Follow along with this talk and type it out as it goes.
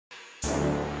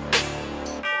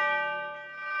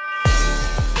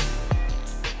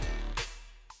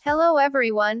Hello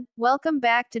everyone, welcome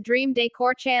back to Dream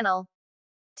Decor channel.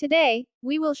 Today,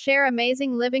 we will share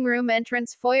amazing living room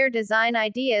entrance foyer design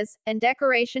ideas and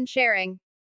decoration sharing.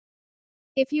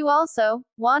 If you also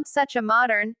want such a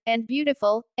modern and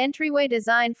beautiful entryway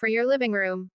design for your living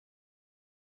room,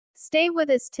 stay with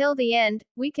us till the end.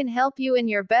 We can help you in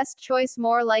your best choice.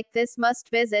 More like this, must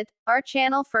visit our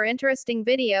channel for interesting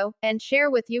video and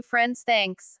share with you friends.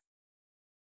 Thanks.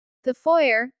 The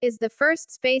foyer is the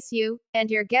first space you and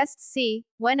your guests see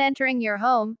when entering your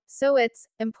home, so it's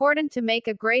important to make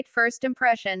a great first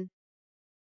impression.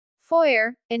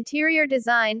 Foyer interior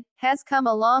design has come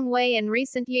a long way in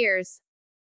recent years.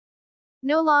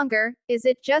 No longer is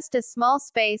it just a small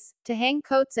space to hang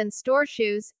coats and store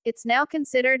shoes, it's now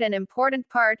considered an important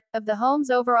part of the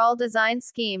home's overall design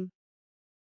scheme.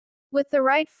 With the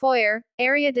right foyer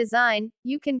area design,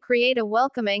 you can create a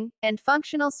welcoming and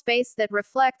functional space that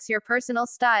reflects your personal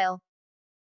style.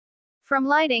 From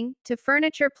lighting to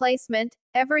furniture placement,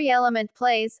 every element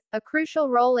plays a crucial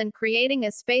role in creating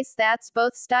a space that's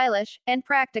both stylish and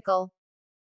practical.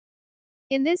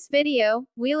 In this video,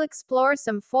 we'll explore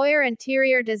some foyer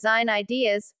interior design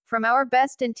ideas from our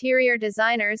best interior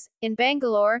designers in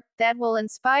Bangalore that will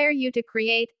inspire you to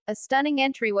create a stunning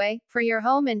entryway for your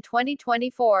home in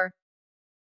 2024.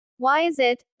 Why is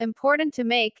it important to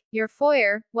make your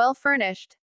foyer well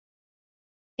furnished?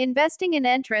 Investing in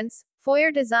entrance foyer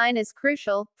design is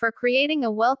crucial for creating a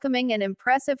welcoming and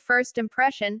impressive first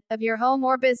impression of your home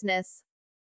or business.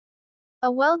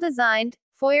 A well-designed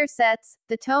foyer sets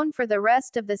the tone for the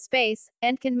rest of the space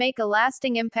and can make a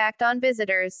lasting impact on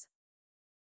visitors.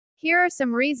 Here are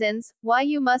some reasons why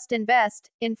you must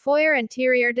invest in foyer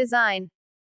interior design.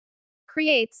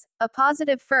 Creates a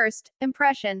positive first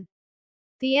impression.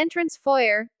 The entrance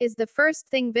foyer is the first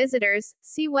thing visitors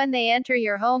see when they enter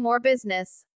your home or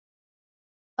business.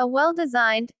 A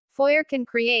well-designed foyer can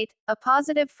create a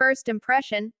positive first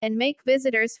impression and make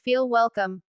visitors feel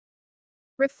welcome.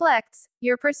 Reflects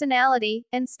your personality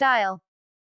and style.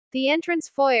 The entrance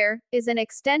foyer is an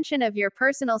extension of your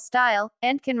personal style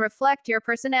and can reflect your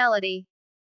personality.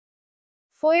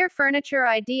 Foyer furniture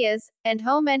ideas and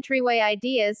home entryway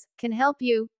ideas can help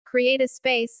you create a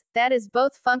space that is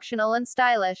both functional and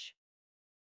stylish.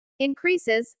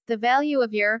 Increases the value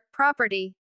of your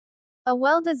property. A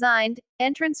well-designed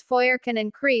entrance foyer can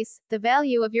increase the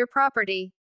value of your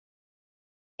property.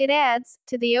 It adds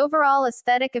to the overall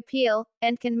aesthetic appeal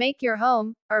and can make your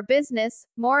home or business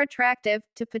more attractive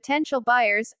to potential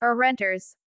buyers or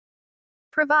renters.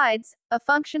 Provides a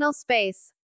functional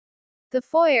space. The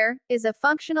foyer is a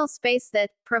functional space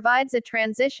that provides a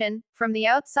transition from the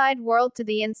outside world to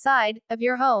the inside of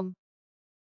your home.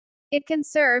 It can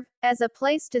serve as a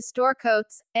place to store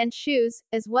coats and shoes,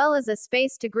 as well as a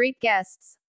space to greet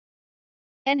guests.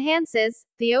 Enhances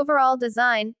the overall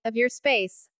design of your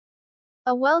space.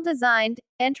 A well-designed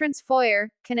entrance foyer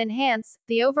can enhance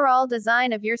the overall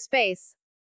design of your space.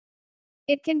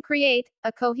 It can create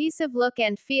a cohesive look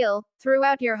and feel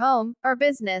throughout your home or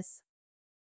business.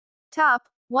 Top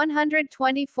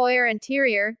 120 Foyer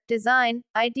Interior Design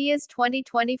Ideas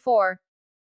 2024.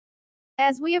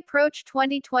 As we approach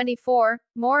 2024,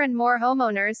 more and more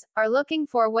homeowners are looking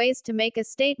for ways to make a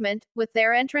statement with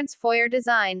their entrance foyer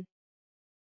design.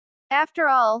 After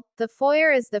all, the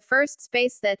foyer is the first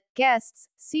space that guests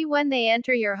see when they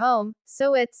enter your home,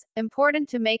 so it's important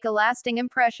to make a lasting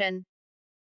impression.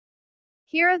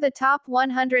 Here are the top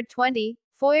 120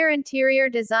 foyer interior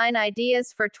design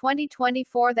ideas for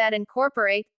 2024 that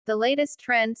incorporate the latest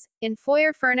trends in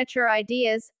foyer furniture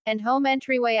ideas and home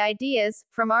entryway ideas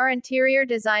from our interior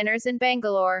designers in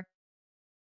Bangalore.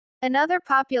 Another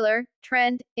popular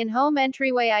trend in home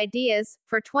entryway ideas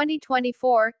for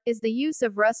 2024 is the use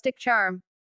of rustic charm.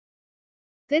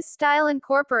 This style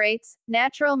incorporates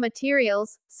natural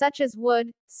materials such as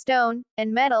wood, stone,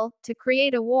 and metal to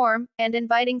create a warm and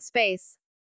inviting space.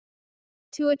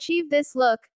 To achieve this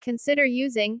look, consider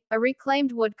using a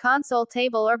reclaimed wood console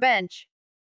table or bench.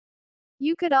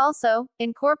 You could also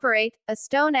incorporate a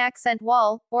stone accent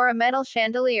wall or a metal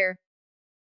chandelier.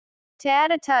 To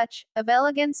add a touch of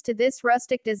elegance to this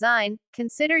rustic design,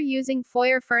 consider using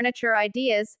foyer furniture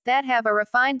ideas that have a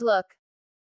refined look.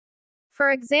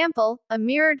 For example, a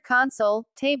mirrored console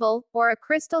table or a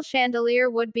crystal chandelier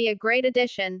would be a great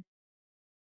addition.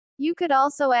 You could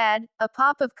also add a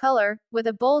pop of color with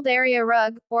a bold area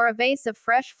rug or a vase of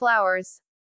fresh flowers.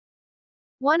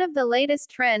 One of the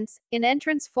latest trends in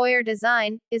entrance foyer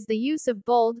design is the use of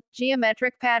bold,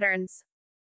 geometric patterns.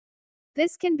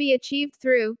 This can be achieved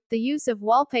through the use of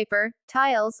wallpaper,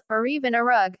 tiles, or even a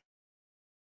rug.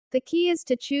 The key is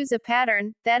to choose a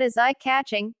pattern that is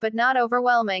eye-catching but not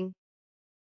overwhelming.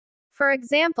 For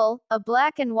example, a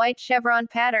black and white chevron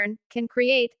pattern can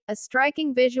create a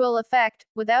striking visual effect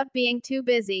without being too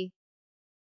busy.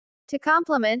 To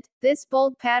complement this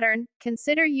bold pattern,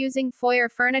 consider using foyer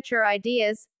furniture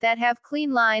ideas that have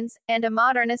clean lines and a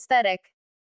modern aesthetic.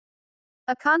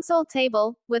 A console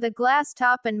table with a glass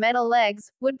top and metal legs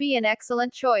would be an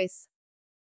excellent choice.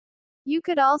 You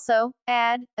could also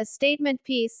add a statement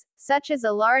piece, such as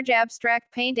a large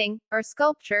abstract painting or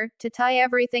sculpture, to tie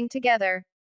everything together.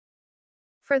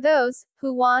 For those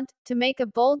who want to make a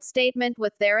bold statement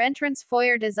with their entrance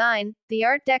foyer design, the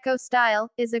Art Deco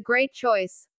style is a great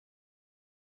choice.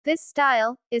 This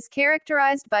style is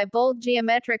characterized by bold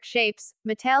geometric shapes,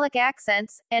 metallic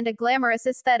accents, and a glamorous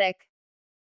aesthetic.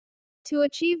 To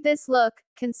achieve this look,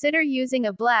 consider using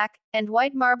a black and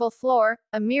white marble floor,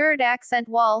 a mirrored accent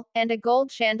wall, and a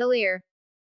gold chandelier.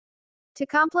 To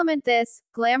complement this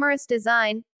glamorous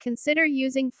design, consider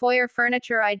using foyer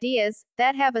furniture ideas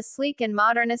that have a sleek and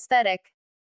modern aesthetic.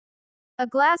 A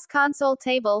glass console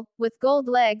table with gold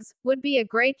legs would be a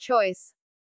great choice.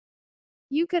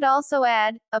 You could also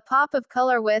add a pop of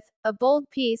color with a bold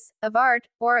piece of art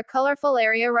or a colorful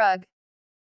area rug.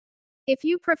 If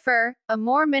you prefer a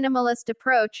more minimalist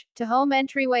approach to home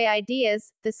entryway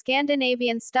ideas, the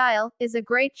Scandinavian style is a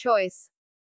great choice.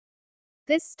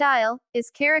 This style is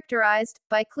characterized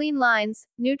by clean lines,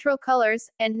 neutral colors,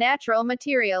 and natural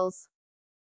materials.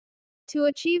 To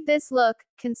achieve this look,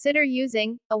 consider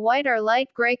using a white or light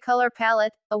gray color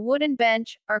palette, a wooden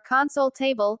bench or console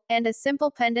table, and a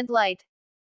simple pendant light.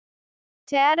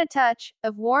 To add a touch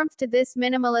of warmth to this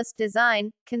minimalist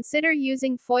design, consider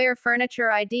using foyer furniture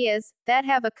ideas that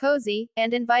have a cozy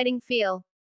and inviting feel.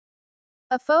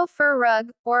 A faux fur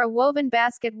rug or a woven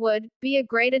basket would be a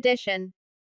great addition.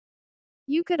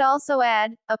 You could also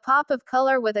add a pop of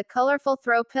color with a colorful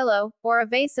throw pillow or a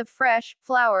vase of fresh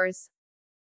flowers.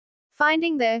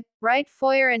 Finding the right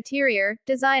foyer interior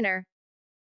designer.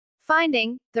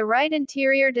 Finding the right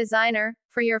interior designer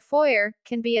for your foyer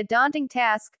can be a daunting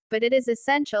task, but it is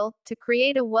essential to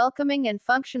create a welcoming and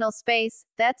functional space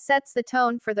that sets the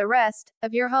tone for the rest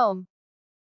of your home.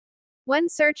 When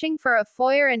searching for a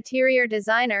foyer interior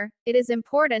designer, it is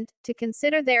important to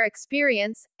consider their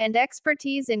experience and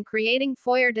expertise in creating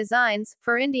foyer designs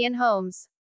for Indian homes.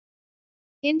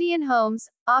 Indian homes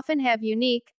often have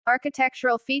unique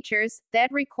architectural features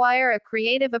that require a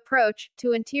creative approach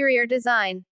to interior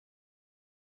design.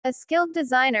 A skilled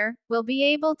designer will be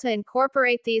able to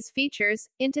incorporate these features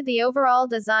into the overall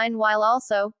design while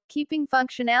also keeping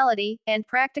functionality and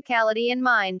practicality in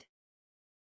mind.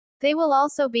 They will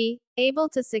also be able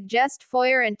to suggest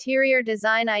foyer interior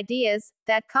design ideas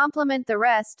that complement the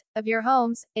rest of your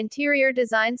home's interior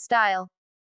design style.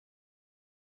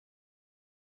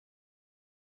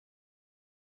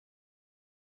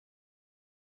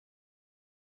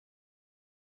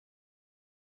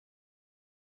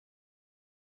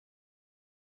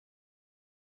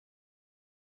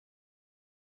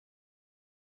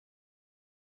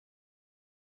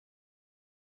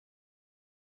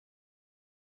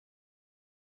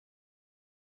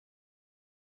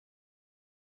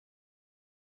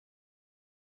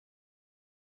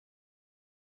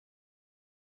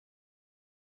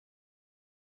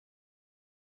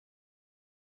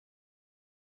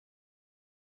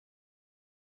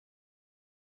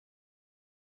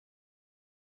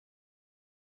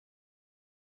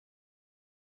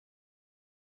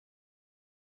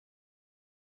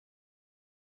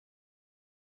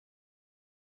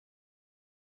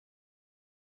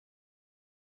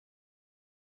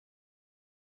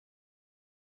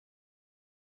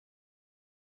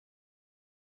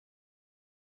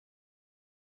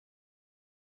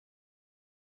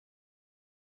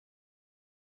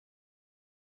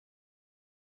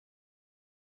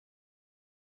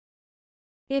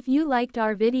 If you liked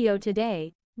our video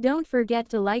today, don't forget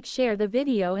to like, share the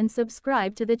video and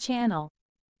subscribe to the channel.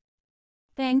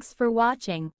 Thanks for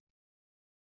watching.